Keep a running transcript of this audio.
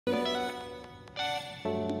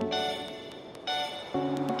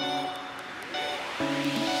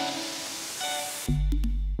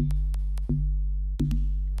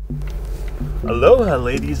Aloha,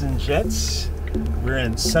 ladies and gents. We're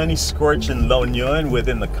in sunny, scorching La Union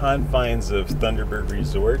within the confines of Thunderbird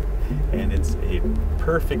Resort, and it's a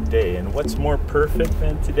perfect day. And what's more perfect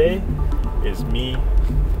than today is me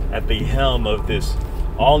at the helm of this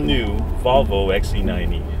all-new Volvo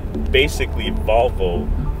XC90. Basically, Volvo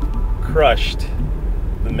crushed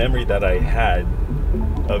the memory that I had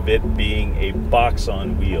of it being a box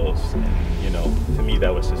on wheels. And, you know, to me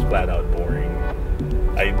that was just flat out boring.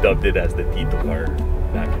 I dubbed it as the Tito car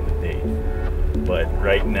back in the day. But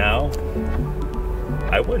right now,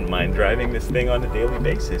 I wouldn't mind driving this thing on a daily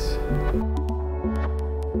basis.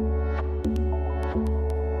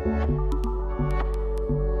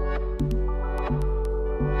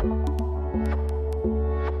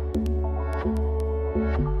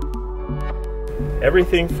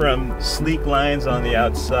 Everything from sleek lines on the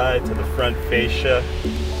outside to the front fascia,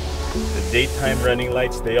 the daytime running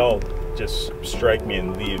lights, they all just strike me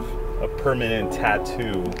and leave a permanent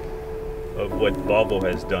tattoo of what Volvo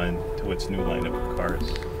has done to its new lineup of cars.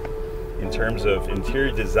 In terms of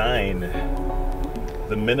interior design,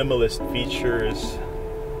 the minimalist features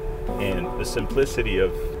and the simplicity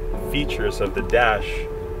of features of the dash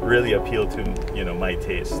really appeal to, you know, my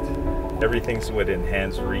taste. Everything's within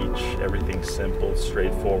hand's reach, everything's simple,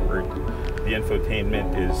 straightforward. The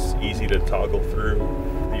infotainment is easy to toggle through.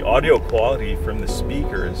 The audio quality from the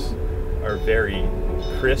speakers are very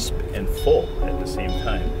crisp and full at the same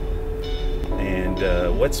time.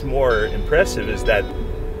 And what's more impressive is that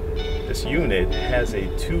this unit has a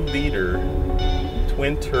 2-liter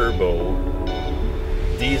twin-turbo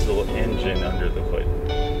diesel engine under the hood.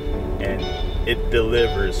 And it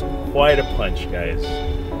delivers quite a punch, guys.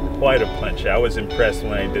 Quite a punch. I was impressed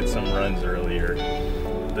when I did some runs earlier.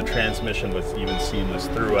 The transmission was even seamless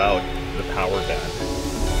throughout the power band.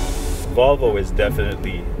 Volvo is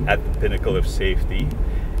definitely at the pinnacle of safety,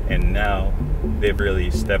 and now they've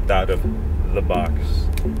really stepped out of the box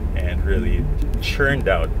and really churned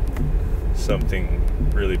out something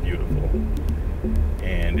really beautiful.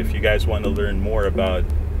 And if you guys want to learn more about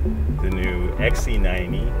the new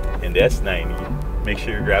XC90 and S90, make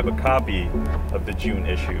sure you grab a copy of the June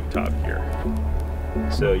issue of Top Gear.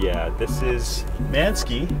 So yeah, this is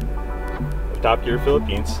Mansky of Top Gear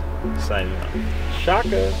Philippines signing off.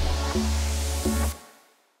 Shaka!